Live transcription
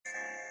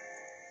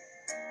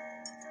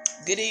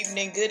good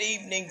evening,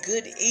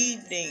 good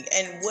evening,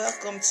 and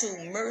welcome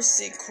to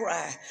Mercy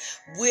Cry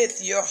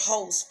with your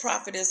host,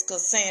 Prophetess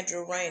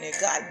Cassandra Rainey.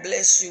 God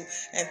bless you,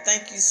 and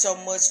thank you so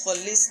much for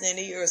listening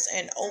ears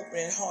and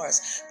opening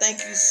hearts. Thank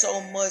you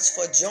so much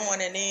for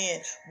joining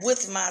in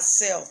with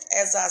myself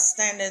as I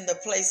stand in the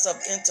place of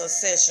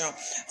intercession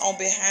on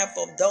behalf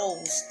of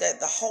those that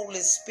the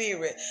Holy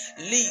Spirit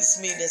leads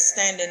me to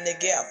stand in the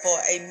gap for.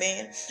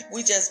 Amen.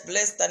 We just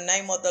bless the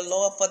name of the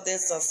Lord for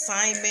this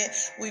assignment.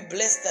 We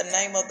bless the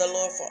name of the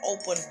Lord for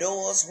open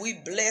doors. We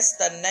bless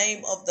the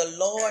name of the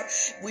Lord.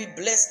 We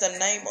bless the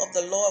name of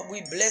the Lord.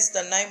 We bless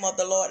the name of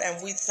the Lord,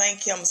 and we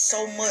thank him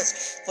so much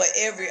for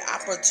every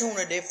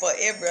opportunity, for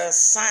every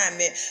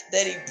assignment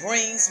that he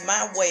brings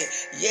my way.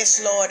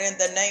 Yes, Lord, in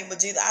the name of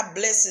Jesus, I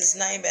bless his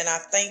name, and I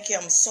thank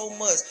him so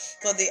much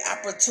for the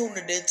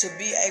opportunity to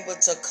be able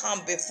to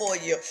come before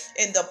you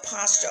in the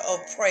posture of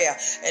prayer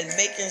and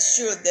making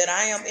sure that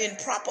I am in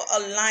proper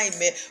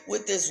alignment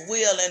with his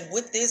will and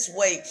with this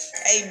way.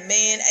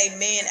 Amen,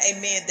 amen,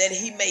 amen. That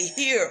he may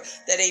hear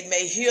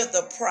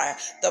the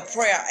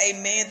prayer,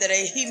 amen, that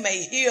he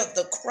may hear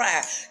the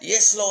cry.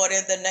 Yes, Lord,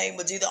 in the name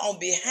of Jesus, on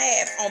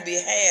behalf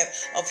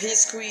of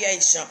his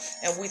creation.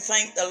 And we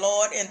thank the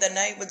Lord in the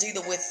name of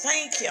Jesus. We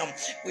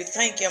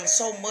thank him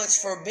so much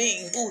for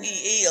being who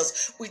he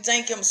is. We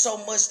thank him so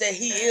much that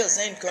he is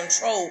in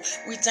control.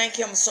 We thank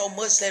him so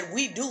much that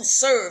we do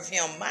serve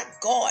him, my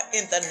God,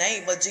 in the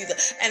name of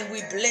Jesus. And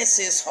we bless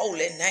his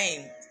holy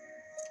name.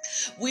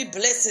 We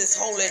bless his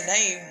holy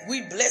name.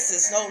 We bless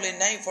his holy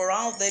name for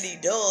all that he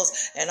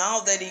does and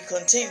all that he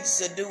continues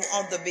to do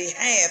on the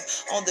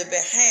behalf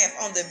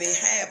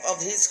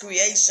of his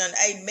creation.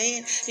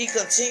 Amen. He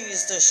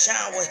continues to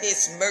shower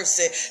his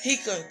mercy. He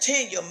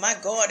continues, my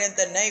God, in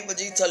the name of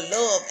Jesus, to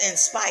love in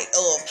spite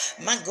of.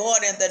 My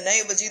God, in the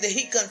name of Jesus,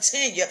 he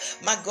continues,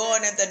 my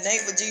God, in the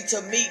name of Jesus,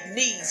 to meet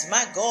needs.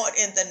 My God,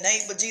 in the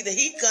name of Jesus,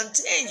 he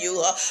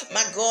continues,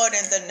 my God,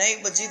 in the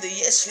name of Jesus,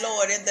 yes,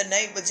 Lord, in the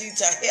name of Jesus,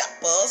 to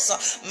help us,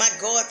 my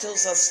God, to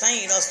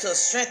sustain us, to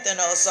strengthen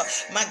us,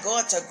 my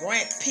God, to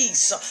grant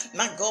peace,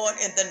 my God,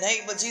 in the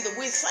name of Jesus.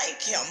 We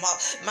thank him,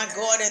 my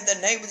God, in the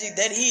name of Jesus,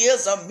 that he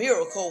is a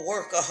miracle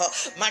worker,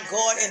 my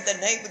God, in the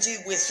name of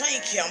Jesus. We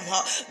thank him,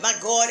 my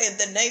God, in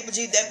the name of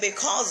Jesus, that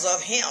because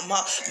of him,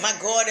 my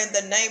God, in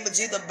the name of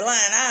Jesus, the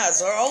blind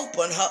eyes are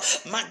open,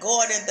 my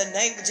God, in the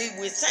name of Jesus.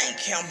 We thank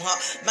him,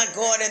 my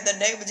God, in the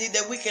name of Jesus,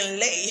 that we can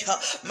lay,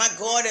 my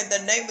God, in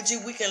the name of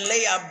Jesus, we can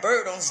lay our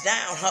burdens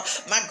down,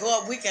 my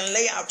God, we can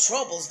lay our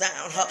troubles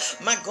down,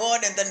 my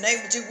God, in the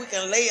name of Jesus, we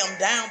can lay them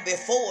down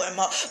before him,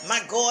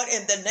 my God,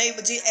 in the name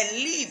of Jesus, and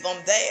leave them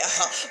there,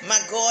 my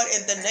God,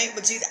 in the name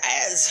of Jesus,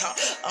 as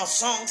our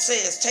song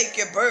says, take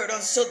your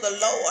burdens to the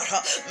Lord,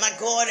 my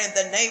God, in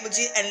the name of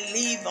Jesus, and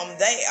leave them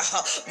there,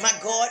 my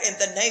God, in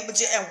the name of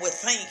Jesus, and we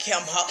thank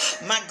him,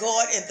 my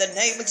God, in the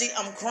name of Jesus.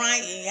 I'm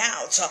crying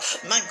out,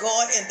 my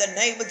God, in the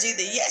name of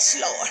Jesus, yes,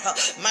 Lord,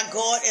 my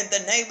God, in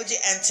the name of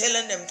Jesus, and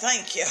telling them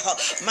thank you,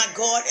 my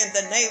God, in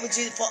the name of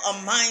Jesus, for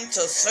a mind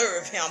to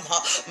serve him,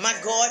 my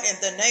God, in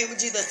the name of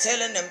Jesus,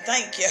 telling them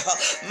thank you,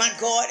 my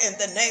God, in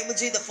the name of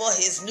Jesus, for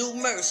his new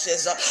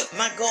mercies,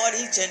 my God,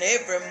 each and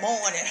every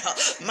morning,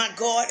 my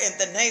God, in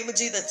the name of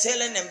Jesus,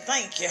 telling them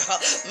thank you,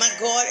 my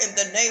God, in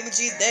the name of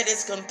Jesus, that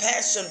his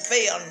compassion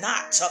fail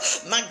not,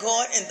 my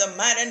God, in the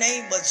mighty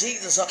name of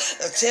Jesus,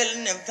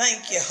 telling them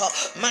thank you,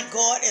 my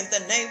God, in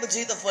the name of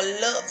Jesus, for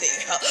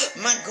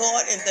loving, my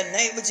God, in the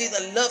name of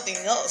Jesus, loving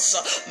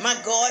us, my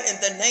God, in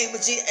the name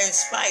of Jesus, in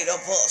spite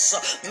of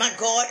us, my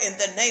God, in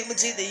the name of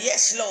Jesus,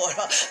 yes, Lord,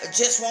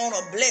 just want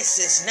to bless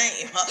his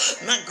name,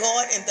 my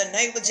God, in the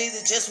name of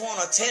Jesus, just want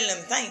to tell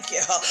him thank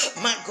you,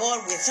 my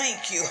God, we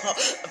thank you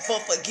for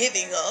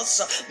forgiving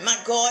us, my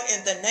God,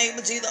 in the name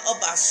of Jesus,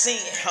 of our sin,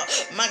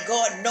 my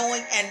God,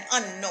 knowing and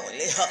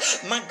unknowingly,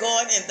 my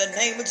God, in the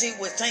name of Jesus,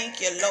 we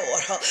thank you,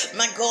 Lord,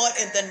 my God,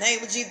 in the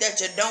name of Jesus,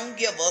 that you don't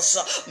give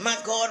us, my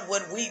God,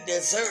 what we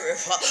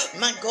deserve,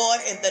 my God,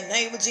 in the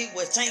name of Jesus,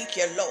 we thank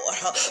you, Lord,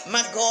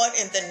 my God,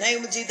 in the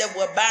name of Jesus, that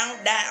we're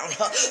bound down,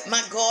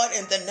 my God,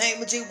 in the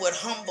name of Jesus, with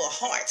humble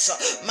hearts,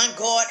 my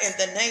God, in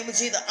the name of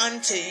Jesus,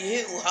 unto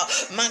you,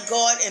 my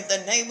God, in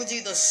the name of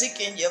Jesus,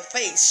 seeking your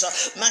face,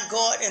 my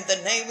God, in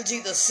the name of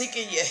Jesus,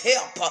 seeking your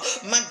help,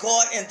 my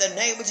God, in the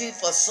name of Jesus,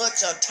 for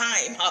such a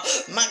time,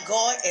 my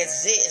God,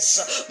 as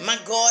this, my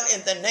God,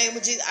 in the name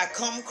of Jesus, I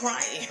come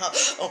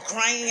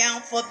crying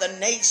out for the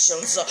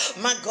nations,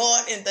 my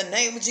God, in the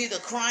name of Jesus,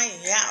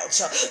 crying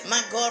out,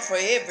 my God, for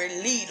every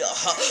leader,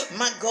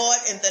 my God,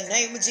 in the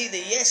name of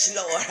Jesus, yes,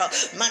 Lord,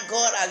 my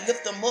God, I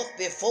lift them up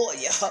before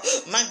you,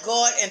 my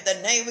God, in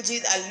the name of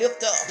Jesus, I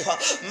lift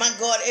up, my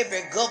God,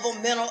 every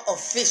governmental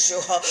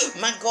official,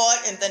 my God,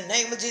 in the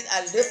name of Jesus,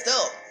 I lift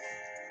up,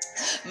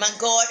 my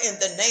God, in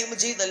the name of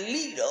Jesus,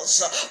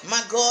 leaders,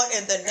 my God,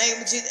 in the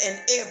name of Jesus, in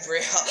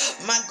every,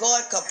 my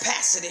God,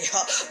 capacity,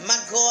 my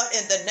God,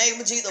 in the name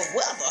of Jesus,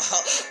 whether,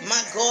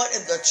 my God,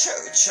 in the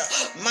church,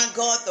 my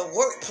God, the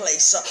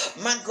workplace,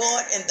 my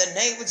God, in the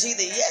name of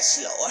Jesus,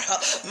 yes, Lord,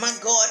 my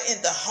God, in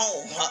the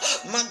home,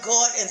 my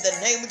God, in the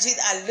name of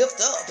Jesus, I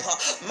lift up,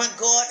 my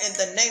God, in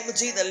the name of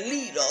Jesus,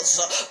 lead us.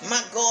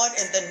 My God,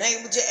 in the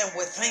name of Jesus, and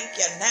we thank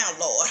you now,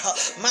 Lord.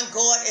 My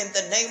God, in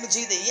the name of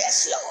Jesus,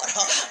 yes,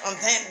 Lord.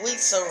 Then we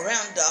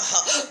surrender.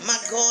 My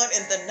God,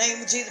 in the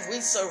name of Jesus,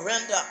 we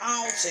surrender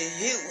all to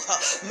you.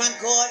 My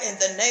God, in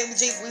the name of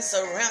Jesus, we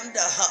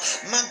surrender.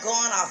 My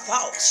God, our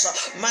thoughts.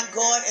 My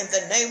God, in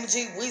the name of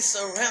Jesus, we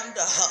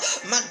surrender.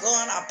 My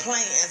God, our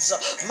plans.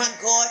 My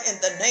God, in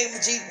the name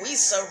of Jesus, we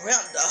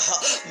surrender.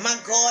 My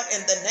God,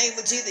 in the name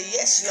of Jesus,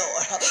 yes,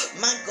 Lord.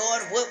 My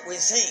God, what we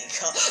think.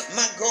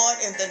 My God,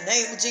 in the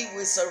name of Jesus,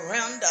 we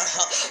surrender.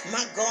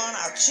 My God,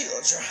 our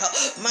children.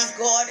 My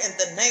God, in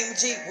the name of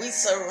Jesus, we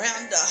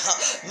surrender.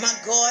 My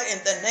God, in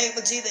the name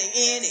of Jesus,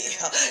 any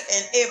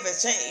and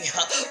everything.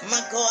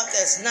 My God,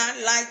 that's not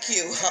like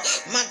you.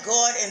 My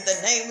God, in the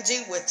name of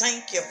Jesus, we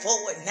thank you for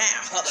it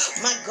now.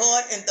 My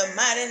God, in the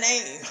mighty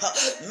name,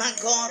 my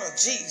God of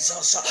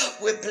Jesus,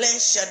 we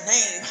bless your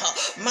name.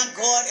 My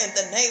God, in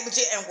the name of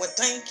Jesus, and we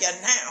thank you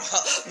now.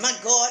 My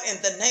God,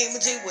 in the name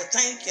of Jesus, we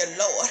thank you,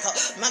 Lord.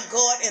 My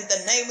God, in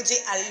the name of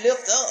Jesus, I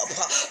lift up.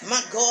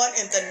 My God,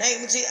 in the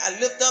name of Jesus, I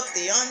lift up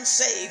the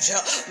unsaved.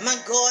 My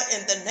God,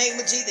 in the name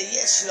of Jesus,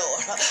 yes,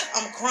 Lord.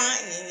 I'm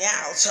crying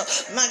out.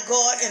 My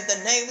God, in the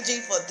name of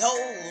Jesus, for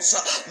those,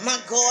 my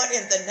God,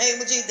 in the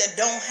name of Jesus, that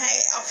don't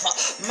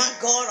have, my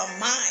God, a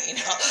mind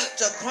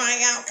to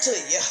cry out to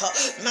you.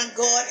 My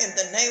God, in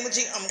the name of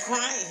Jesus, I'm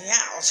crying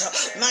out.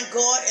 My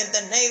God, in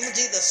the name of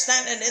Jesus,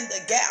 standing in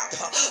the gap.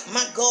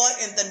 My God,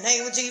 in the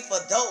name of Jesus,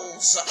 for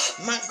those,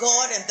 my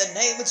God, in the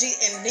name of Jesus,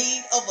 in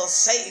need of a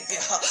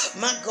Savior.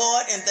 My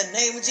God, in the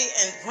name of Jesus,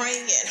 and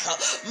praying.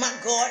 My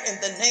God, in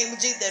the name of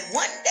Jesus, that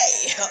one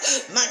day,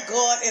 my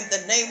God, in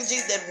the name of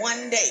Jesus, that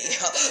one day,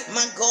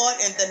 my God,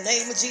 in the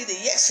name of Jesus,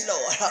 yes,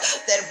 Lord,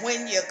 that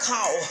when you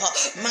call,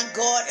 my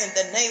God, in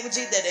the name of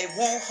Jesus, that they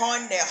won't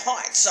harden their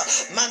hearts,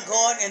 my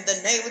God, in the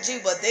name of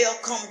Jesus, but they'll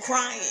come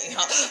crying,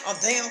 or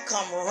they'll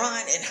come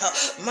running.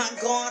 My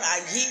God,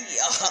 I yield,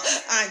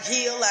 I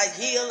yield, I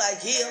yield, I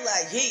yield,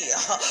 I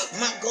yield.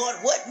 My God,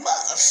 what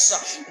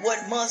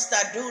must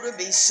I do to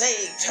be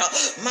saved?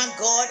 My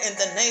God, in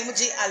the name of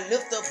Jesus, I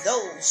lift up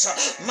those,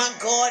 my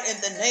God, in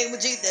the name of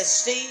Jesus, that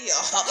still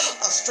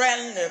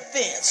straddling the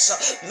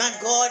fence. My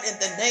God, in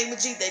the name of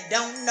Jesus, they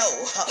don't know,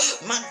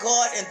 my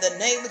God, in the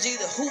name of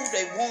Jesus, who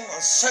they want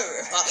to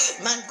serve.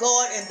 My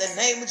God, in the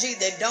name of Jesus,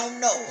 they don't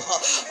know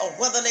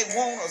whether they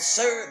want to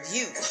serve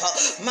you.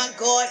 My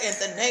God, in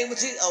the name of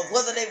Jesus, or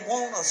whether they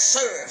want to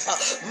serve,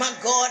 my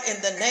God,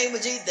 in the name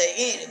of Jesus, the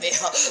enemy.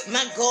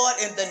 My God,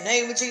 in the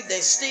name of Jesus,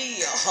 they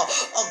still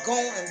are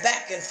going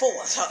back and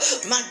forth.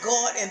 My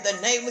God, in the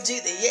name of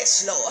Jesus,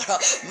 yes, Lord.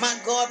 My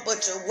God,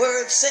 but your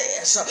word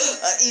says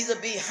either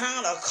be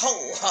hot or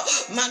cold.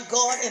 My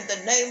God, in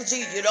the name of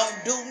Jesus, you don't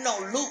do no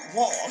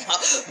lukewarm.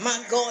 My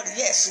God,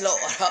 yes,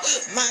 Lord.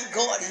 My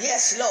God,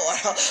 yes, Lord.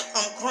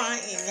 I'm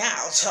crying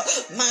out.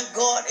 My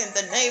God, in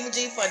the name of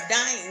Jesus, for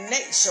dying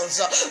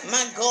nations.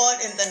 My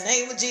God, in the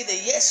name of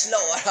Jesus, yes,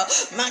 Lord.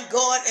 My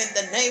God, in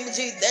the name of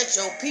Jesus, that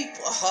your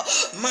people,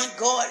 my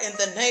God, in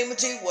the name of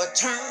Jesus, will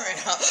turn,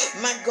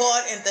 my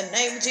God, in the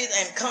name of Jesus,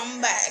 and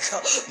come back,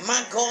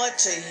 my God,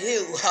 to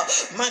you.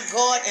 My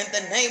God, in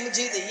the name of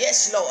Jesus,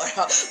 yes, Lord,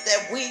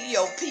 that we,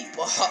 your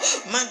people,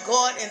 my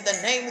God, in the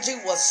name of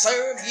Jesus, will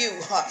serve you.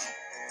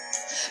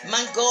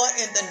 My God,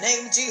 in the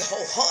name of Jesus,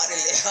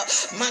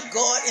 wholeheartedly. My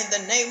God, in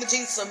the name of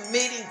Jesus,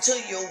 submitting to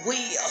your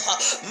will.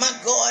 My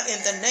God,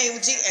 in the name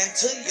of Jesus, and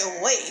to your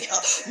way.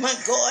 My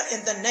God,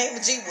 in the name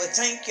of Jesus, we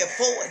thank you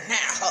for it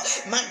now.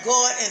 My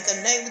God, in the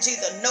name of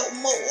Jesus, no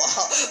more.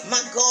 My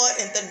God,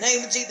 in the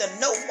name of Jesus,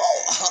 no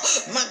more.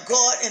 My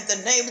God, in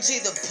the name of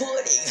Jesus,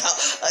 putting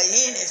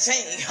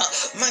anything.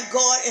 My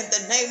God, in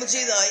the name of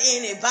Jesus,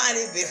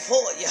 anybody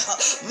before you.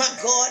 My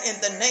God, in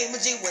the name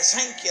of Jesus, we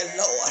thank you,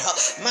 Lord.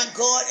 My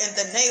God, in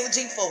the name of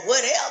Jesus, for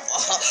whatever,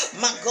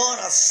 my God,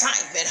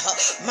 assignment,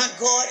 my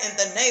God, in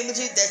the name of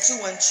Jesus, that you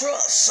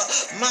entrust,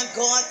 my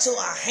God, to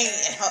our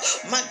hand.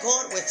 My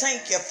God, we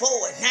thank you for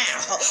it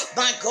now.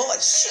 My God,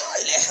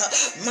 surely,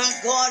 my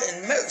God,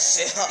 in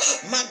mercy,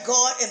 my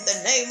God, in the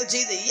name of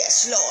Jesus,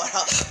 yes, Lord,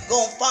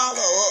 gonna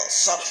follow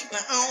us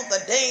all the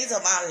days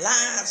of our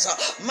lives.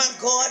 My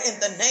God, in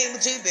the name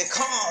of Jesus,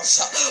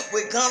 because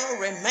we're gonna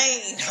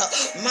remain,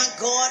 my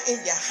God,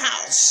 in your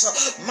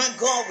house. My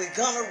God, we're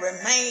gonna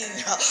remain,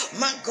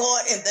 my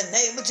God, in the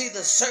name of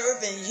Jesus,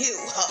 serving you.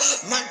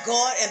 My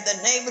God, in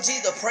the name of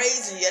Jesus,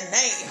 praising your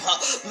name.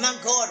 My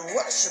God,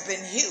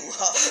 worshiping you.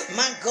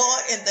 My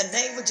God, in the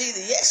name of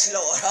Jesus, yes,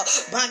 Lord.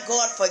 My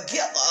God,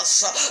 forgive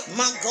us.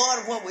 My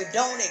God, when we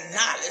don't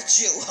acknowledge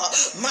you.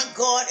 My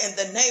God, in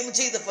the name of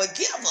Jesus,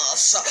 forgive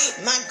us.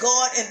 My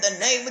God, in the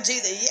name of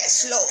Jesus,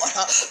 yes,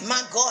 Lord.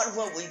 My God,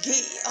 when we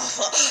give.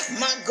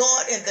 My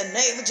God, in the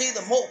name of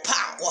Jesus, more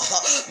power.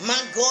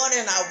 My God,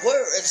 in our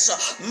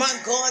words. My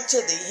God, to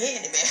the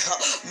enemy.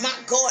 My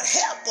God,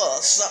 help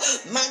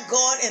us. My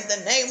God, in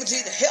the name of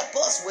Jesus, help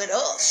us with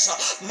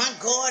us. My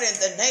God, in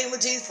the name of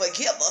Jesus,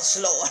 forgive us,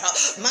 Lord.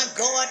 My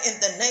God, in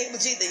the name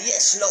of Jesus,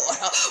 yes, Lord.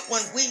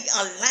 When we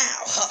allow,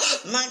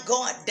 my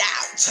God,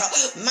 doubt,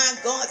 my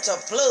God, to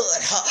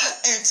flood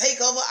and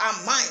take over our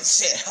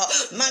mindset.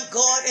 My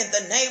God, in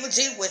the name of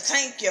Jesus, we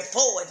thank you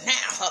for it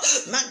now.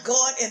 My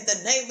God, in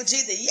the name of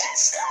Jesus,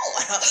 yes,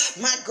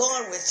 Lord. My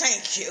God, we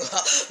thank you.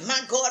 My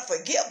God,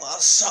 forgive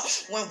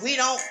us when we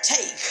don't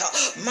take,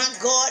 my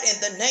God, in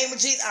the name of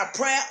Jesus, our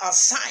prayer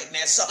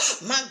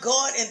assignments. My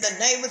God, in the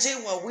name of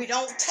Jesus, when we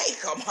don't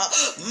take them,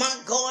 my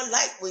God,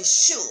 like we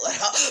should.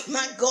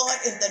 My God,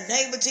 in the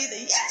name of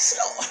Jesus, yes,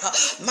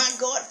 Lord. My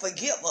God,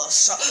 forgive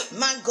us.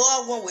 My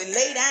God, when we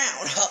lay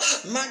down,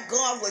 my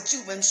God, what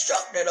you've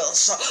instructed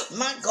us,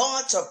 my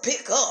God, to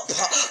pick up.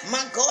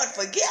 My God,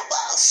 forgive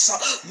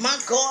us. My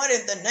God,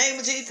 in the name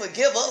of Jesus,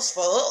 forgive us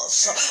for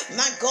us.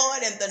 My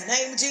God, in the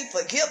name of Jesus,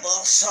 forgive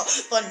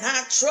us for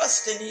not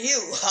trusting you.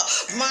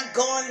 My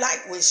God,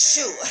 like we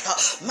should.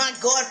 My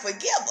God,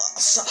 forgive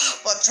us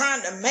for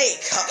trying to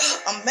make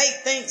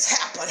things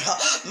happen.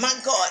 My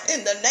God,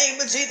 in the name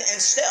of Jesus,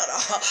 instead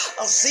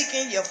of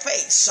seeking your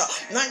face.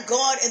 My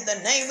God, in the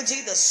name of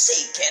Jesus,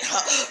 seeking,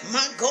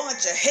 my God,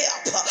 your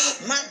help.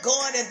 My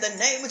God, in the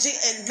name of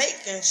Jesus, and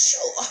making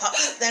sure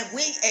that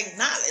we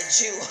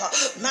acknowledge you.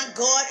 My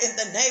God, in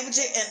the name of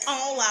Jesus, in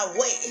all our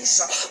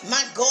ways.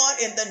 My God,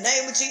 in the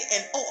name of Jesus,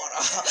 in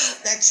order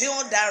that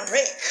you'll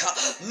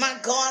direct, my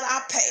God,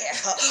 our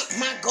path.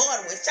 My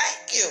God, we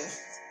thank you.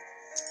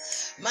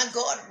 My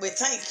God, we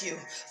thank you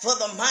for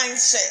the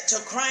mindset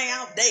to cry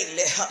out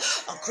daily.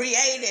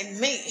 Create in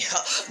me,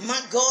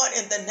 my God,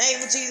 in the name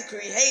of Jesus,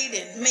 create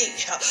in me,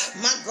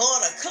 my God,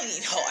 a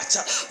clean heart.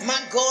 My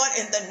God,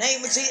 in the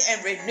name of Jesus,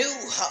 and renew,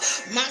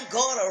 my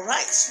God, a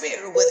right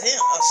spirit within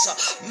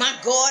us. My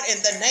God, in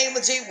the name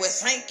of Jesus, we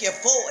thank you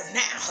for it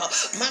now.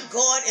 My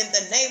God, in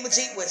the name of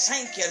Jesus, we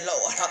thank you,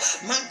 Lord.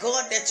 My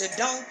God, that you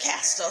don't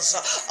cast us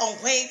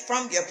away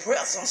from your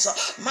presence.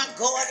 My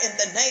God, in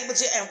the name of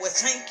Jesus, and we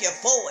thank you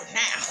for it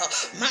now.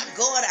 My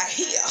God, I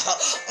hear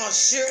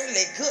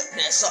surely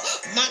goodness,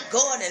 my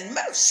God, and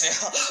mercy,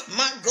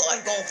 my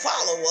God, gonna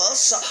follow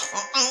us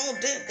all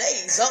the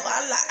days of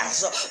our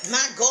lives.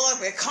 My God,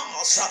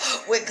 because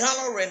we're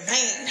gonna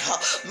remain,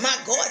 my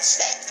God,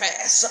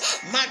 steadfast,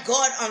 my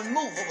God,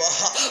 unmovable,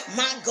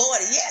 my God,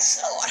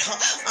 yes, Lord,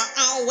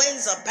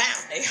 always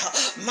abounding,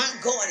 my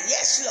God,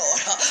 yes,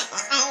 Lord,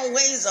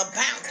 always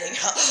abounding,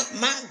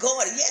 my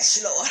God,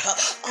 yes, Lord,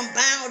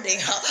 abounding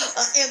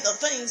in the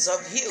things of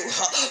you.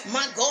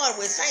 My God,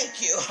 we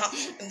thank you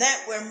that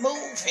we're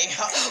moving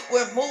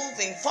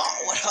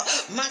forward.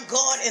 My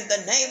God, in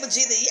the name of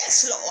Jesus,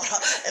 yes, Lord,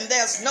 and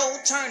there's no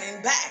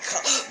turning back.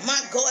 My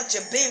God,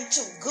 you've been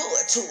too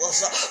good to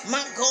us.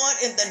 My God,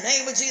 in the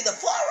name of Jesus,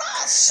 for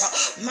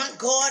us. My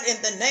God,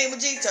 in the name of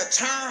Jesus,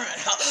 turn.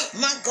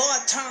 My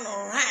God, turn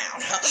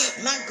around.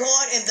 My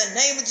God, in the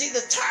name of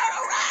Jesus, turn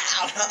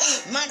around.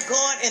 My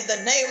God, in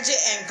the name of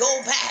Jesus, and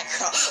go back.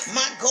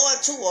 My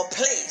God, to a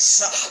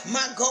place.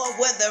 My God,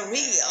 where there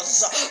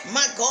is,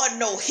 my God,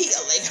 no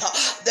healing.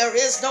 There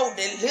is no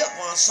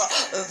deliverance.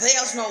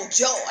 There's no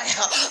joy.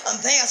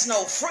 There's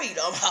no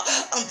freedom.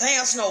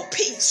 There's no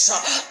peace.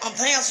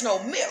 There's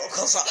no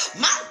miracles.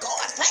 My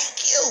God,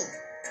 thank you.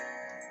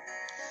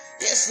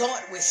 Yes,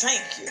 Lord, we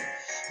thank you.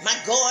 My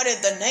God, in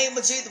the name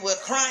of Jesus, we're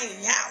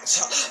crying out.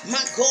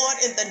 My God,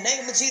 in the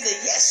name of Jesus,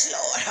 yes,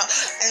 Lord,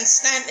 and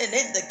standing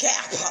in the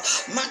gap.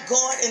 My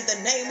God, in the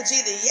name of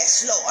Jesus,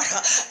 yes, Lord,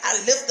 I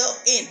lift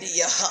up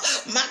India.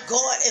 My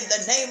God, in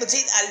the name of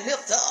Jesus, I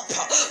lift up,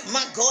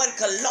 my God,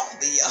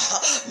 Colombia.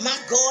 My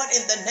God,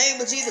 in the name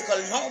of Jesus,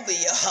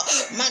 Colombia.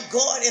 My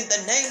God, in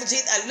the name of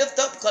Jesus, I lift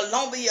up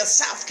Columbia,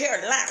 South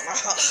Carolina.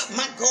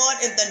 My God,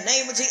 in the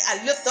name of Jesus, I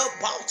lift up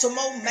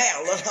Baltimore,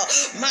 Maryland.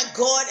 My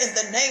God, in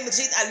the name of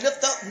Jesus, I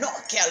lift up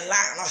North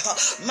Carolina.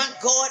 My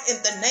God, in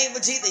the name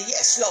of Jesus,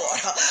 yes, Lord,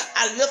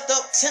 I lift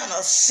up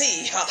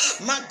Tennessee.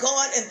 My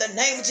God, in the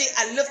name of Jesus,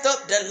 I lift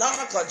up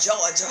Dahlonega,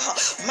 Georgia.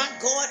 My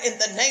God, in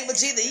the name of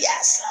Jesus,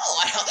 yes,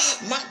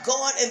 Lord. My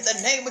God, in the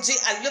name of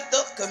Jesus, I lift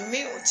up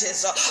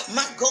communities.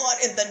 My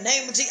God, in the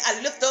name of Jesus, I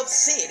lift up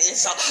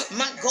cities.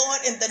 My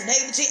God, in the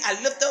name of Jesus,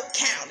 I lift up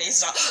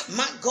counties.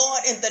 My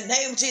God, in the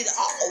name of Jesus,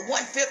 all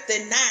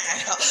 159.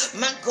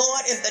 My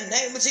God, in the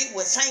name of Jesus,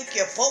 we thank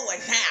you for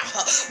it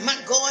now. My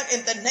God,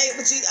 in the name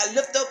of Jesus, I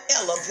lift up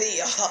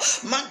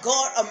Ellaville. My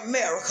God,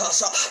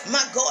 Americas.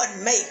 My God,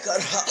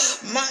 Macon.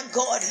 My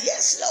God,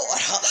 yes,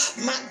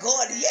 Lord. My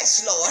God,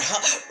 yes, Lord.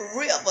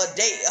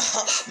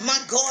 Riverdale. My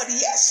God,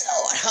 yes,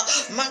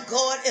 Lord. My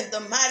God, in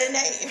the mighty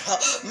name.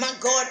 My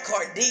God,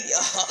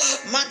 Cordia.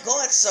 My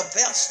God,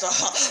 Sylvester.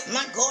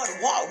 My God,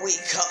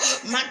 Warwick.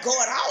 My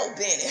God,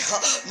 Albany.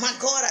 My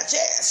God,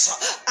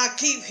 I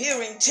keep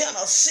hearing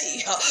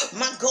Tennessee.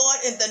 My God,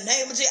 in the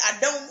name of Jesus, I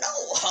don't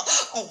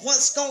know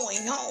what's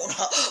going on.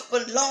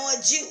 but Lord,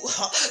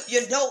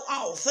 you know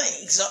all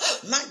things.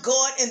 My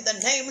God, in the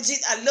name of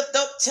Jesus, I lift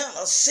up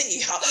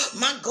Tennessee.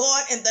 My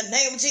God, in the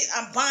name of Jesus,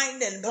 I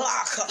bind and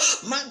block.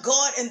 My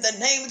God, in the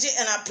name of Jesus,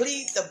 and I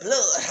plead the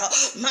blood.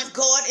 My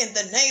God, in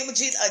the name of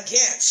Jesus,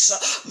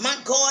 against. My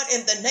God,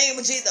 in the name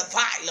of Jesus,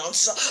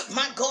 violence.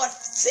 My God,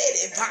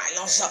 city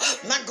violence.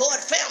 My God,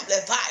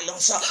 family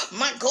violence.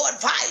 My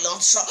God,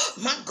 violence.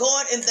 My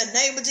God, in the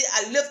name of Jesus,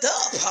 I lift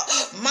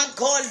up. My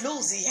God,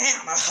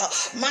 Louisiana.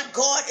 My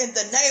God, in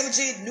the name of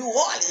Jesus, New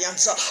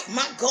Orleans.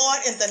 My God,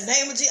 in the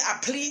name of Jesus, I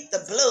plead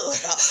the blood.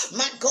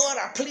 My God,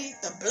 I plead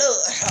the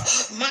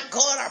blood. My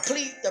God, I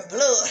plead the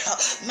blood.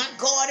 My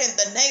God, in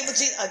the name of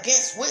Jesus,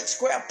 against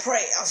witchcraft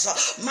prayers.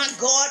 My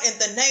God, in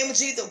the name of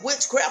Jesus,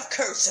 witchcraft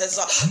curses.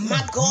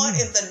 My God,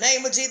 in the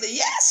name of Jesus,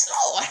 yes,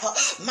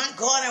 Lord. My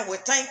God, and we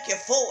thank you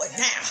for it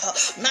now.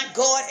 My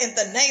God, in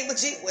the name of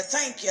Jesus, we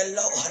thank you,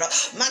 Lord.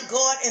 My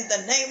God, in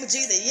the name of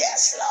Jesus,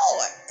 yes,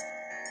 Lord.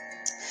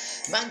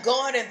 My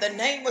God, in the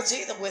name of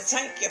Jesus, we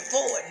thank you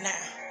for it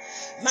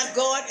now. My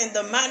God, in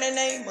the mighty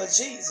name of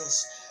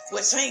Jesus,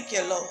 we thank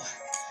you, Lord.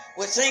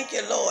 We thank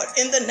you, Lord.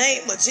 In the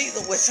name of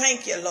Jesus, we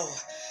thank you, Lord.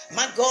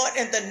 My God,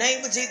 in the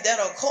name of Jesus, that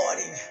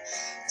according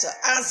to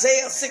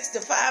Isaiah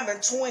 65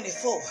 and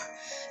 24,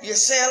 you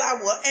said, I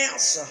will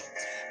answer.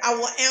 I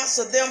will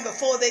answer them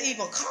before they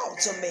even call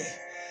to me.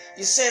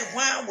 You said,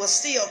 while we're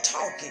still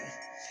talking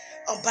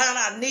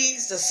about our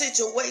needs, the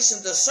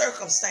situations, the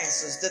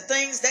circumstances, the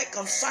things that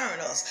concern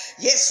us.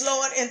 Yes,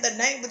 Lord, in the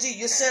name of Jesus,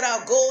 you said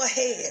I'll go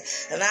ahead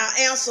and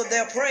I'll answer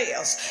their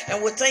prayers.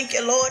 And we thank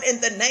you, Lord, in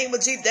the name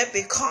of Jesus, that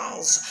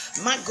because,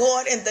 my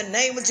God, in the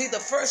name of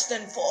Jesus, first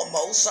and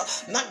foremost,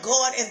 my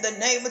God, in the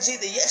name of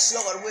Jesus, yes,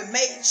 Lord, we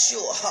made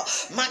sure,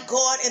 my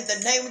God, in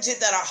the name of Jesus,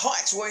 that our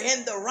hearts were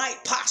in the right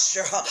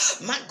posture.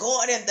 My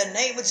God, in the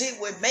name of Jesus,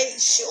 we made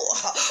sure,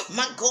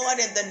 my God,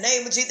 in the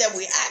name of Jesus, that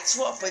we asked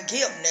for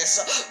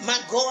forgiveness. My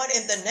God,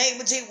 in the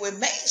name of Jesus, we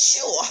made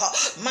sure,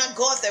 my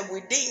God, that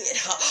we did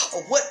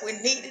what we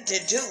needed to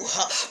do.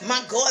 My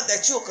God,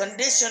 that you'll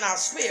condition our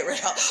spirit.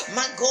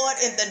 My God,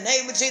 in the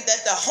name of Jesus,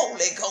 that the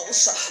Holy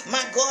Ghost,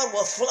 my God,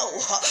 will flow.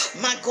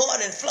 My God,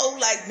 and flow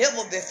like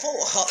never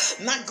before.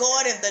 My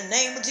God, in the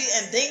name of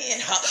Jesus, and then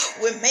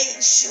we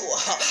made sure,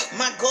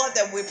 my God,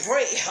 that we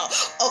pray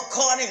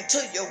according to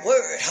your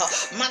word.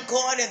 My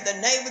God, in the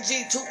name of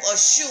Jesus, to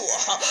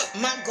assure,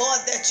 my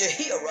God, that you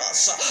hear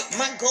us.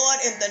 My God,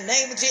 in the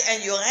name of Jesus,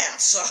 and you'll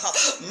answer,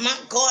 my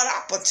God,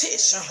 our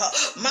petition.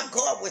 My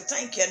God, we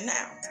thank you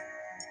now.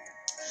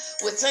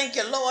 We thank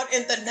you, Lord,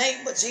 in the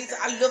name of Jesus.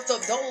 I lift up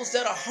those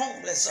that are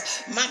homeless.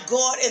 My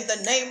God, in the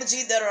name of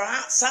Jesus, that are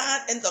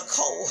outside in the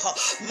cold.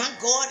 My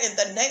God, in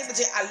the name of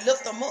Jesus, I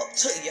lift them up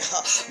to you.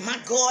 My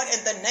God,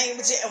 in the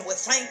name of Jesus, and we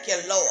thank you,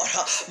 Lord.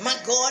 My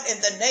God, in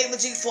the name of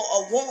Jesus, for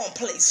a warm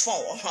place for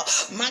them.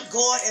 My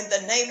God, in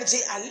the name of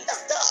Jesus, I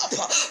lift up,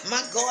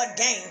 my God,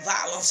 gang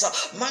violence.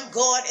 My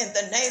God, in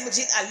the name of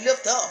Jesus, I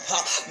lift up,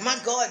 my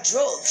God,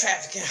 drug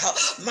trafficking.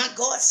 My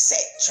God,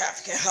 sex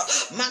trafficking.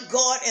 My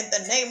God, in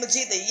the name of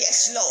Jesus, yes,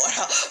 Lord,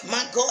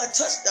 my God,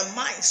 touch the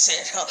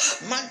mindset,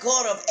 my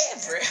God, of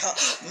every,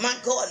 my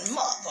God,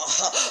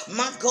 mother,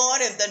 my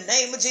God, in the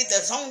name of Jesus,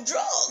 that's on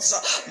drugs,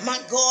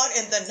 my God,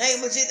 in the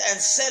name of Jesus, and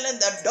selling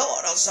their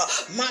daughters,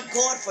 my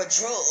God, for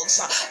drugs.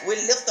 We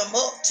lift them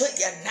up to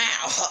you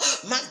now,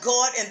 my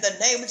God, in the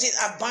name of Jesus,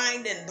 I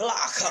bind and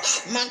block,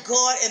 my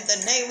God, in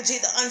the name of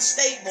Jesus, the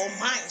unstable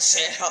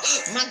mindset,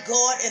 my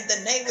God, in the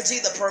name of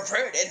Jesus, the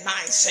perverted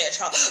mindset,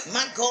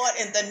 my God,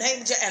 in the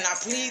name of Jesus, and I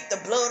plead the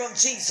blood of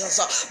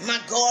Jesus, my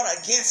God,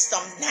 against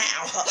them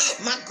now.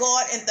 My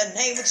God, in the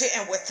name of Jesus,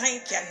 and we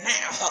thank you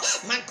now.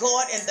 My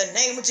God, in the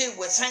name of Jesus,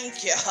 we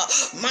thank you.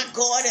 My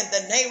God, in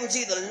the name of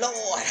Jesus,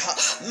 Lord,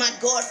 my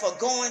God, for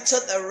going to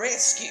the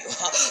rescue.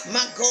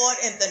 My God,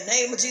 in the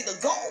name of Jesus,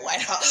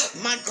 going,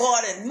 my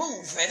God, and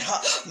moving,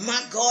 my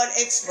God,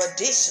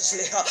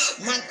 expeditiously.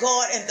 My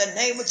God, in the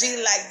name of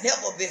Jesus, like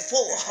never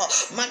before.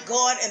 My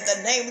God, in the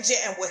name of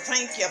Jesus, and we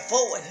thank you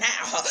for it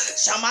now.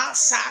 Shama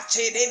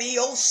Sache de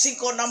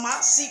Osiko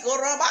Namasiko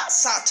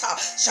Rabasa.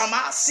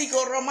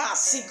 Shamasiko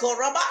Ramasiko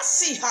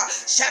Rabasiha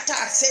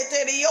Shata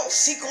Seterio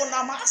Siko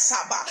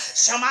Namasaba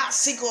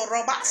Shamasiko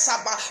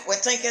Rabasaba. We're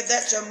thinking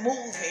that you're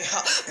moving.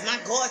 My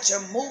God,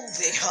 you're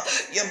moving.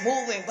 You're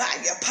moving by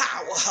your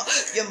power.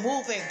 You're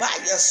moving by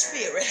your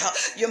spirit.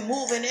 You're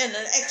moving in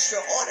an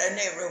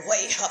extraordinary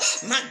way.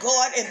 My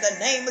God, in the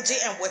name of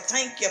Jesus, and we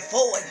thank you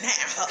for it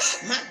now.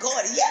 My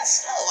God,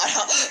 yes,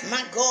 Lord.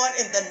 My God,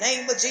 in the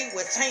name of Jesus,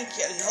 we thank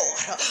you,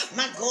 Lord.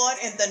 My God,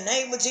 in the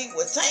name of Jesus,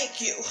 we thank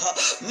you.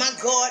 My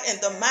God, in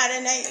the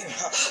mighty name,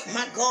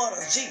 my God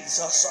of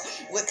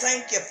Jesus, we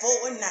thank you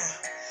for it now.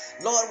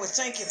 Lord, we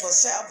thank you for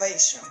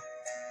salvation.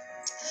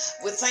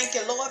 We thank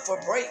you, Lord, for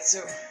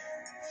breakthrough.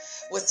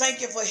 We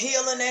thank you for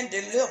healing and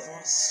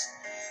deliverance.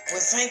 We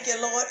thank you,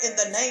 Lord, in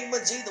the name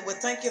of Jesus. We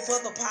thank you for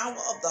the power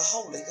of the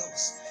Holy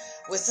Ghost.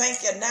 We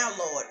thank you now,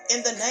 Lord,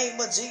 in the name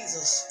of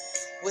Jesus.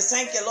 We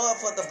thank you, Lord,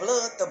 for the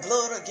blood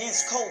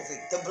against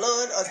COVID, the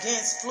blood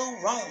against flu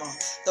Rona,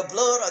 the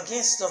blood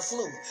against the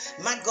flu.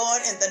 My God,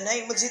 in the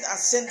name of Jesus, I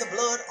send the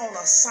blood on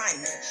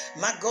assignment.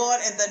 My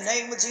God, in the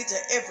name of Jesus, to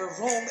every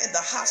room in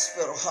the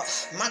hospital.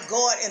 My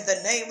God, in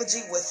the name of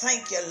Jesus, we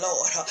thank you,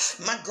 Lord.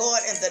 My God,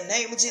 in the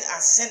name of Jesus, I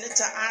send it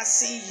to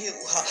ICU.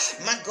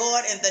 My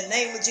God, in the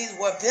name of Jesus,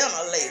 we're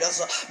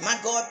ventilators. My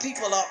God,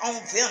 people are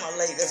on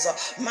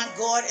ventilators. My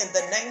God, in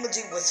the name of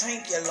Jesus, we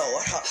thank you,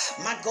 Lord.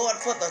 My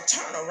God, for the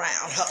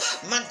turnaround.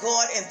 My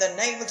God, in the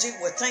name of Jesus,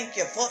 we thank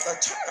you for the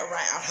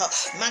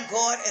turnaround. My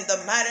God, in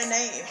the mighty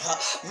name,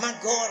 my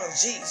God of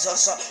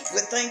Jesus, we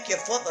thank you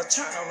for the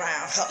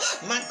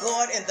turnaround. My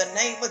God, in the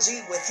name of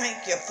Jesus, we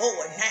thank you for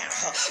it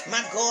now.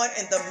 My God,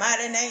 in the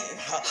mighty name,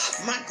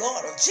 my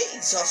God of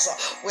Jesus,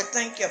 we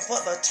thank you for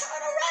the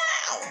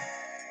turnaround.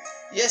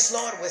 Yes,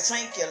 Lord, we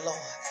thank you, Lord.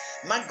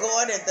 My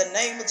God, in the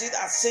name of Jesus,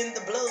 I send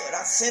the blood.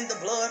 I send the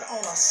blood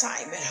on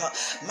assignment.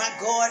 My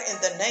God, in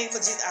the name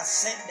of Jesus, I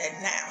send it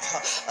now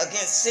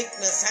against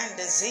sickness and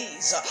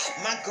disease.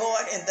 My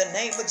God, in the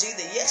name of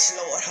Jesus, yes,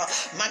 Lord.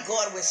 My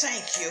God, we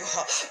thank you.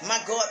 My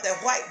God, that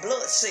white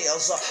blood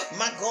cells,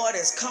 my God,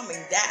 is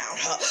coming down.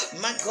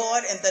 My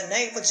God, in the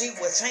name of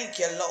Jesus, we thank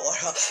you, Lord.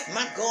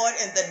 My God,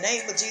 in the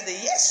name of Jesus,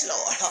 yes,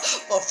 Lord,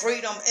 for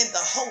freedom in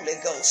the Holy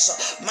Ghost.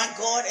 My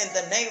God, in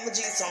the name of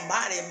Jesus,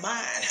 somebody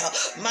mind,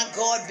 my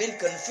God, been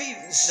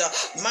confused,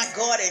 my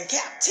God, in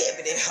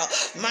captivity,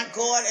 my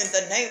God, in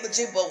the name of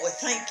Jesus, but we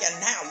thank you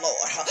now,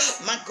 Lord,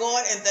 my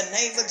God, in the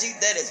name of Jesus,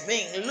 that is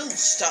being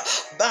loosed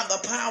by the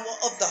power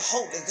of the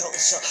Holy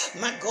Ghost.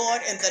 My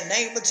God, in the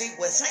name of Jesus,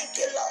 we thank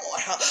you,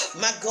 Lord.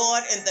 My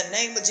God, in the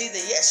name of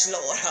Jesus, yes,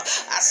 Lord,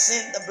 I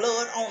send the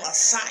blood on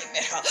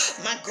assignment.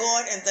 My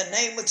God, in the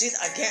name of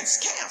Jesus, against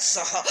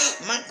cancer.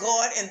 My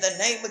God, in the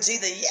name of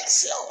Jesus,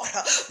 yes, Lord.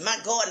 My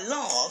God,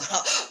 lung.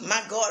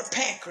 My God,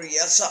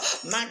 pancreas.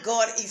 My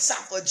God,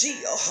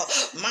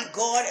 esophageal. My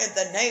God, in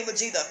the name of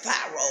Jesus,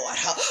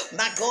 thyroid.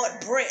 My God,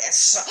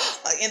 breast.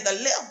 In the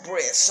left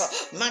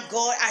breast. My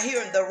God, I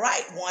hear in the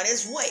right one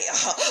as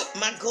well.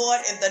 My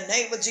God, in the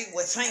name of Jesus,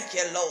 we thank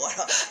you, Lord.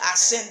 I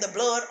send the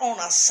blood on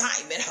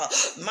assignment.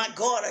 My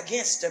God,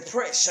 against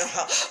depression.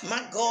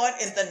 My God,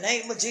 in the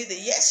name of Jesus,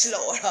 yes,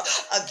 Lord,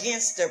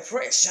 against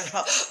depression.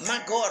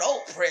 My God,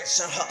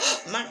 oppression.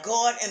 My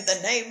God, in the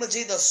name of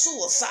Jesus,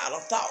 suicidal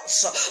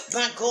thoughts.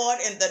 My God,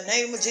 in the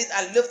name of Jesus,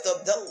 I lift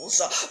up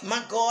those.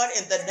 My God,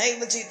 in the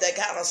name of Jesus, they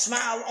got a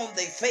smile on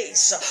their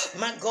face.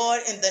 My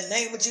God, in the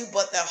name of Jesus,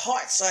 but their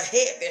hearts are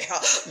heavy.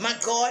 My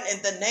God,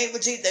 in the name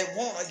of Jesus, they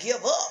want to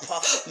give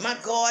up. My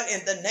God,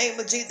 in the name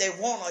of Jesus, they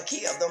want to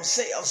kill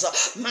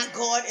themselves. My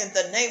God, in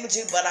the name of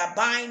Jesus, but I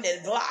bind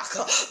and block.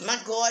 My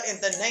God, in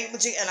the name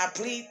of Jesus, and I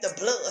plead the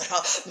blood.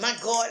 My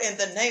God, in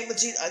the name of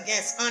Jesus,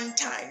 against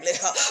untimely.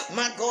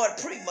 My God,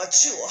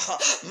 premature.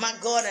 My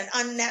God, an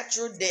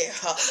unnatural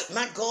death.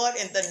 My God,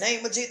 in the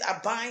name of Jesus, I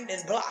bind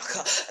and block.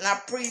 And I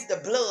plead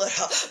the blood.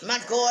 My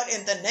God,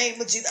 in the name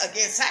of Jesus,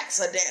 against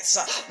accidents.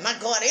 My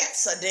God,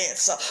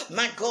 accidents.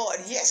 My God,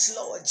 yes,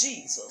 Lord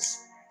Jesus.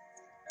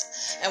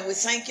 And we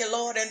thank you,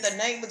 Lord, in the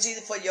name of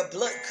Jesus for your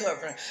blood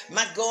covering.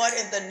 My God,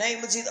 in the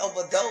name of Jesus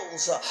over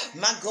those.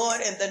 My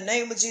God, in the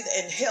name of Jesus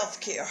in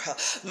healthcare.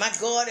 My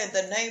God, in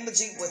the name of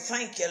Jesus, we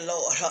thank you,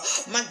 Lord.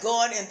 My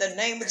God, in the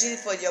name of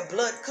Jesus for your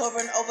blood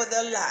covering over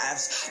their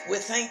lives. We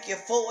thank you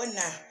for it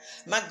now.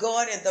 My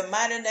God, in the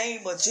mighty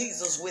name of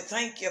Jesus, we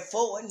thank you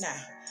for it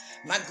now.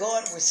 My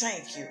God, we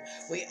thank you.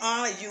 We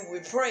honor you. We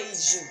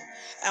praise you.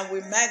 And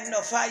we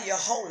magnify your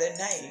holy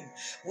name.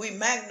 We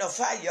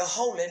magnify your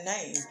holy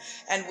name.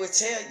 And we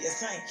tell you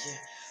thank you.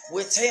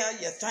 We tell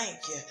you thank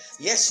you.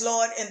 Yes,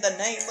 Lord, in the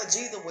name of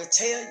Jesus, we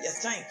tell you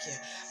thank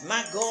you.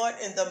 My God,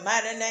 in the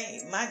mighty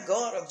name, my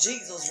God of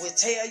Jesus, we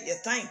tell you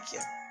thank you.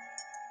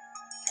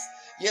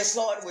 Yes,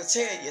 Lord, we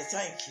tell you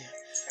thank you.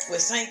 We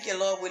thank you,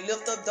 Lord. We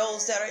lift up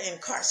those that are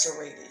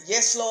incarcerated.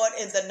 Yes, Lord,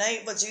 in the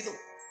name of Jesus,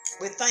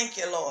 we thank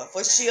you, Lord,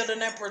 for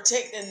shielding and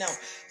protecting them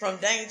from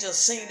danger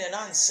seen and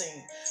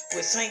unseen.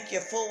 We thank you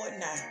for it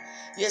now.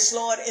 Yes,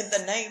 Lord, in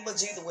the name of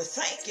Jesus, we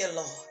thank you,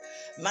 Lord.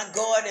 My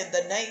God, in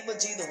the name of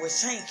Jesus, we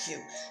thank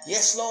you.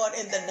 Yes, Lord,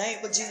 in the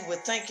name of Jesus, we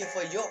thank you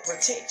for your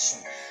protection.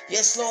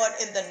 Yes, Lord,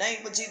 in the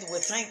name of Jesus, we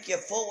thank you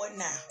for it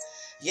now.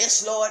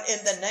 Yes, Lord, in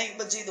the name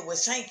of Jesus, we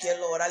thank you,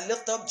 Lord. I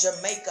lift up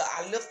Jamaica.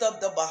 I lift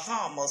up the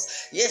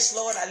Bahamas. Yes,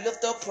 Lord, I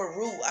lift up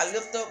Peru. I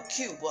lift up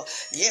Cuba.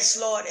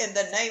 Yes, Lord, in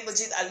the name of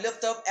Jesus, I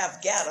lift up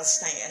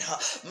Afghanistan.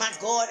 My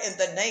God, in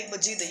the name of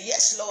Jesus,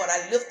 yes, Lord,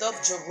 I lift up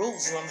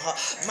Jerusalem.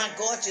 My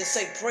God, you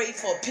say pray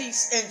for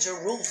peace in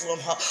Jerusalem.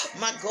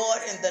 My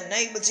God, in the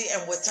name of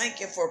Jesus, and we thank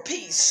you for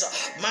peace.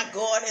 My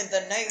God, in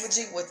the name of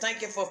Jesus, we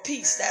thank you for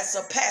peace that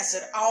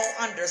surpasses all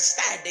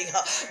understanding.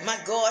 My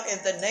God, in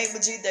the name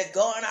of Jesus, that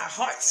guard our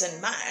heart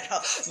and mind.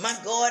 My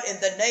God, in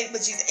the name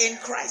of Jesus, in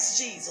Christ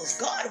Jesus,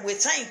 God, we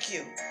thank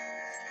you.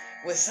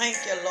 We thank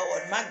you,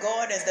 Lord. My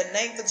God, in the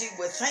name of Jesus,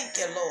 we thank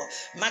you, Lord.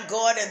 My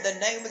God, in the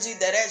name of Jesus,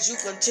 that as you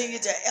continue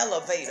to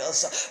elevate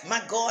us,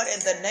 my God, in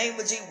the name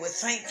of Jesus, we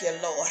thank you,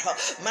 Lord.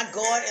 My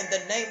God, in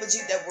the name of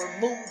Jesus, that we're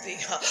moving.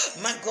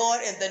 My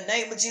God, in the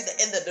name of Jesus,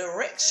 in the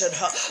direction.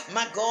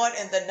 My God,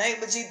 in the name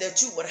of Jesus,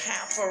 that you would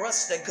have for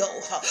us to go.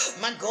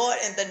 My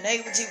God, in the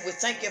name of Jesus, we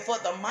thank you for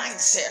the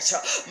mindset.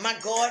 My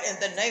God, in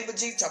the name of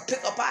Jesus, to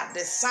pick up our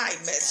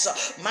assignments.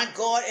 My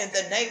God, in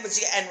the name of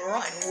Jesus, and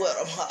run with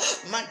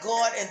them. My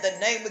God, in the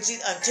name of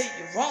Jesus, until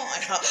you run,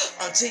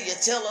 until you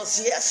tell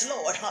us, yes,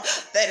 Lord,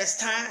 that it's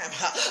time,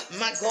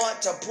 my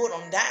God, to put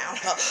them down.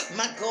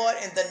 My God,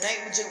 in the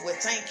name of Jesus, we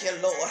thank you,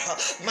 Lord.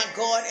 My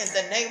God, in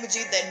the name of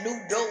Jesus, that new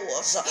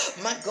doors,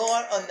 my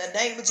God, in the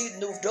name of Jesus,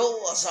 new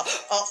doors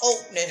are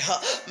opening.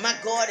 My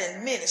God,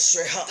 in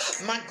ministry,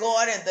 my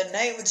God, in the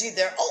name of Jesus,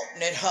 they're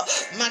opening.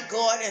 My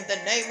God, in the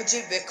name of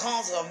Jesus,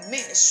 because of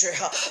ministry.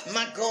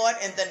 My God,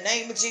 in the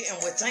name of Jesus, and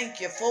we thank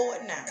you for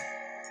it now.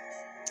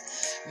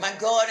 My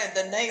God, in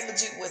the name of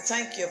Jesus, we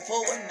thank you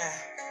for it now.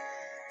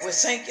 We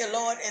thank you,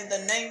 Lord, in the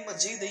name of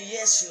Jesus.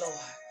 Yes, Lord.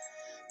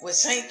 We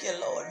thank you,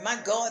 Lord. My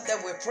God,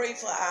 that we pray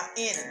for our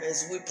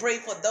enemies. We pray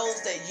for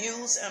those that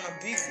use and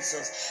abuse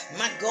us.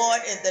 My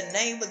God, in the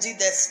name of Jesus,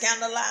 that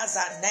scandalize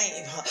our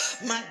name.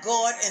 My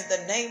God, in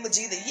the name of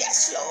Jesus.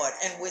 Yes, Lord.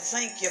 And we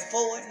thank you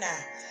for it now.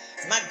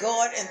 My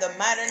God, in the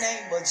mighty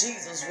name of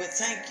Jesus, we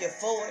thank you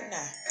for it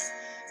now.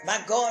 My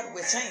God,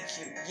 we thank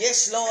you.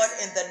 Yes, Lord,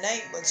 in the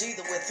name of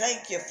Jesus, we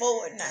thank you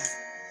for it now.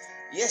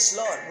 Yes,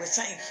 Lord, we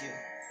thank you.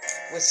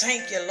 We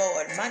thank you,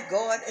 Lord. My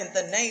God, in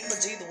the name of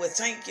Jesus, we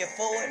thank you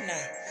for it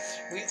now.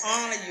 We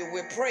honor you,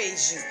 we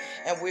praise you,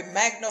 and we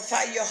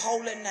magnify your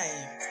holy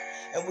name.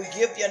 And we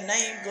give your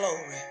name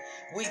glory.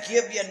 We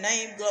give your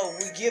name glory.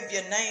 We give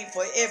your name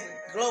for every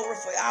glory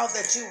for all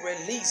that you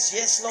release.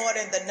 Yes, Lord,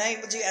 in the name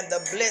of Jesus, and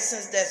the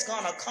blessings that's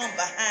going to come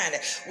behind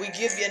it. We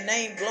give your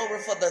name glory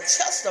for the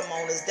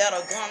testimonies that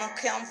are going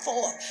to come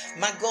forth.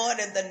 My God,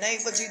 in the name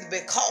of Jesus,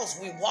 because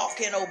we walk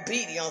in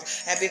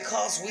obedience and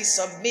because we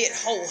submit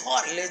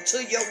wholeheartedly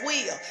to your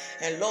will.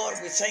 And Lord,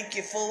 we thank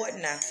you for it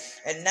now.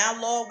 And now,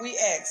 Lord, we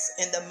ask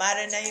in the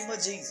mighty name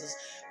of Jesus.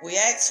 We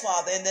ask,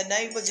 Father, in the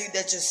name of Jesus,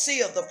 that you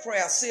seal the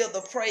prayer, seal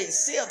the praise,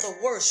 seal the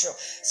worship,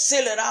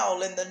 seal it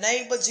all in the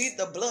name of Jesus,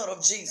 the blood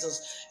of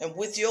Jesus, and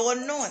with your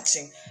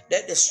anointing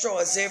that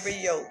destroys every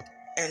yoke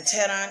and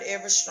tear down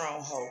every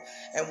stronghold.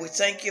 And we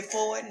thank you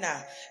for it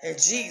now. In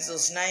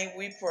Jesus' name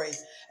we pray.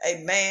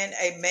 Amen,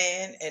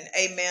 amen, and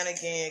amen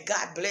again.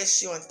 God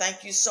bless you and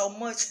thank you so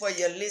much for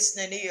your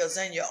listening ears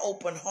and your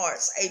open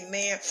hearts.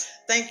 Amen.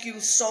 Thank you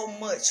so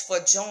much for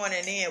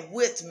joining in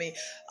with me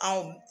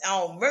on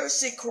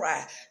Mercy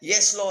Cry.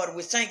 Yes, Lord,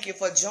 we thank you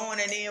for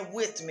joining in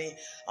with me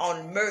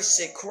on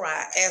Mercy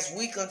Cry as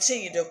we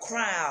continue to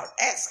cry out,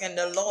 asking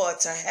the Lord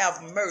to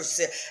have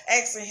mercy,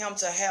 asking him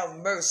to have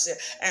mercy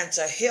and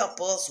to help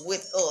us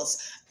with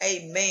us.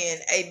 Amen,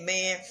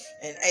 amen,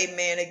 and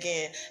amen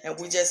again. And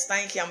we just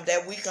thank him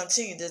that we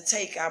continue to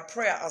take our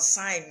prayer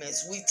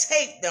assignments. We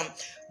take them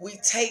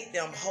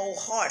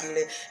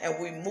wholeheartedly, and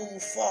we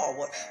move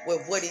forward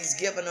with what he's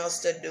given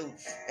us to do.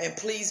 And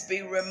please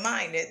be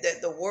reminded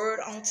that the word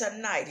on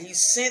tonight, he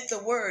sent the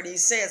word. He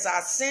says,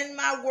 I send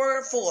my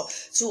word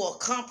forth to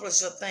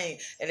accomplish a thing,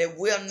 and it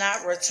will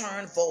not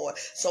return void.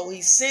 So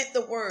he sent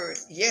the word,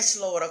 yes,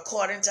 Lord,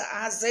 according to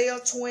Isaiah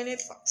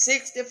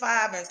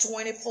 65 and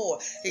 24.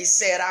 He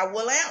said, I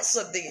will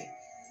answer thee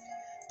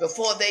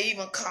before they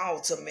even call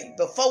to me.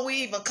 Before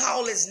we even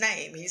call his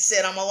name, he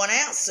said, I'm going to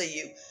answer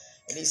you.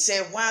 And he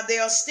said, while they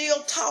are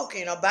still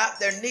talking about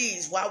their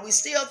needs, while we're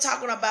still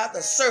talking about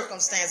the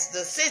circumstances, the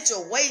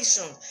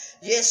situation,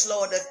 yes,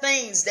 Lord, the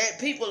things that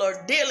people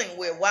are dealing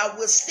with, while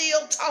we're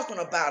still talking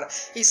about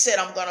it, he said,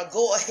 I'm going to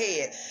go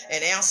ahead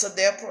and answer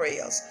their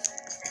prayers.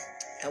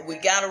 And we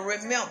got to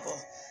remember,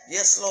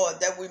 yes,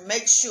 Lord, that we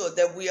make sure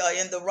that we are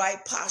in the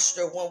right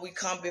posture when we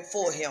come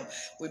before him.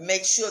 We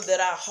make sure that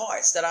our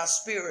hearts, that our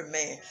spirit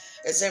man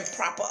is in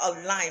proper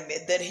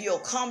alignment, that he'll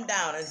come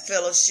down and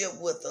fellowship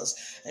with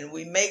us. And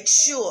we make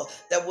sure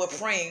that we're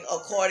praying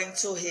according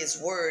to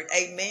his word.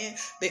 Amen.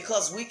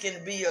 Because we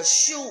can be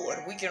assured,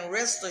 we can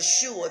rest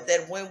assured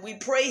that when we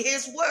pray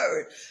his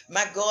word,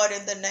 my God,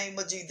 in the name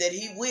of Jesus, that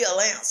he will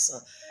answer.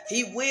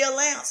 He will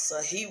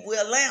answer. He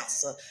will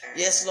answer.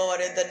 Yes,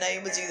 Lord, in the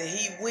name of Jesus,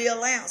 he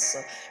will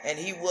answer and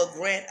he will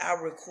grant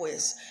our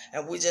requests.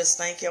 And we just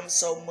thank him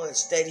so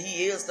much that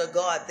he is the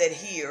God that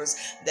hears,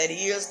 that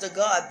he is the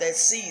God that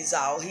sees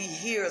all. He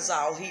hears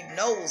all. He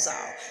knows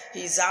all.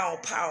 He's all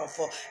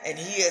powerful and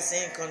he is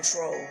in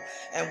control.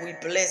 And we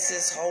bless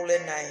his holy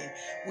name.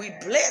 We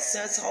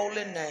bless his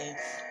holy name.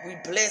 We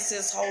bless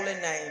his holy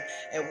name.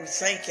 And we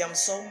thank him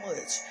so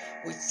much.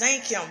 We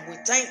thank him. We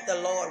thank the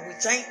Lord. We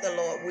thank the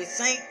Lord. We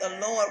thank the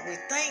Lord. We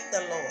thank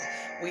the Lord.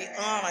 We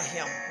honor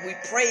him. We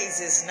praise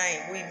his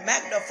name. We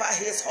magnify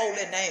his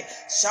holy name.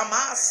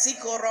 Shama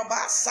siko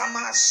rabasa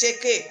ma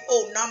sheke.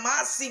 Oh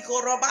nama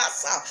siko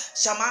rabasa.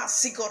 Shama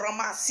siko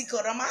rama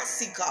siko rama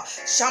sika.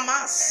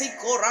 Shama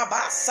siko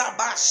rabasa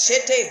ba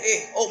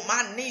shete. Oh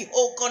mani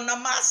hoko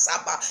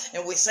namasa ba.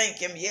 And we thank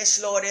him.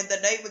 Yes, Lord, in the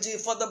name of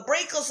Jesus, for the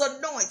breakers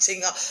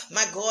anointing.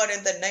 My God,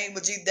 in the name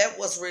of Jesus, that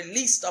was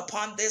released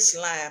upon this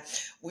line.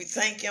 We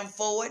thank him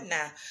for it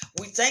now.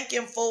 We thank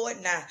him for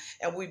it now.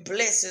 And we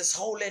bless his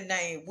holy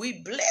name.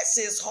 We bless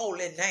his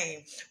holy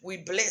name. We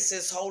bless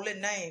his holy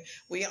name.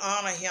 We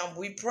honor him.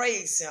 We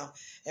praise him.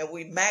 And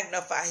we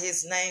magnify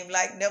his name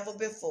like never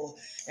before.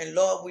 And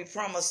Lord, we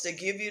promise to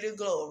give you the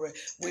glory.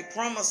 We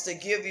promise to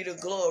give you the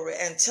glory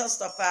and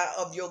testify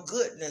of your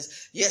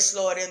goodness. Yes,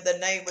 Lord, in the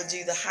name of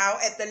Jesus. How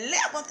at the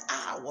 11th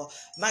hour,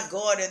 my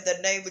God, in the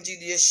name of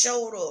Jesus, you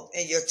showed up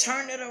and you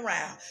turned it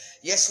around.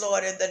 Yes,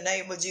 Lord, in the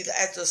name of Jesus.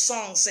 As the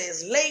song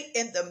says, late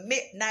in the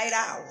midnight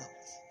hour.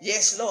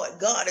 Yes, Lord,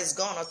 God is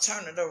going to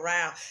turn it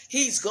around.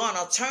 He's going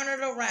to turn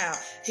it around.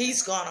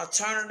 He's going to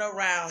turn it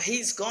around.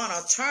 He's going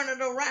to turn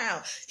it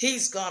around.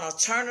 He's going to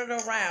turn it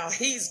around.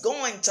 He's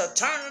going to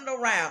turn it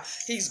around.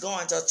 He's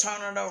going to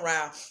turn it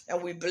around.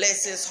 And we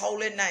bless his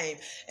holy name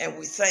and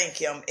we thank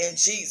him in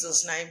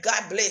Jesus' name.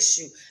 God bless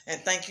you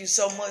and thank you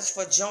so much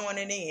for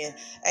joining in.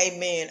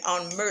 Amen.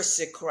 On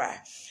Mercy Cry.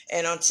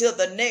 And until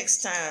the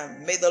next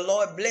time, may the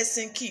Lord bless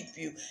and keep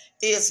you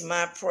is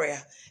my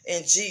prayer.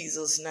 In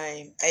Jesus'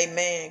 name,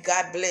 amen.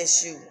 God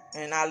bless you.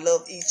 And I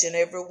love each and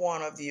every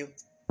one of you.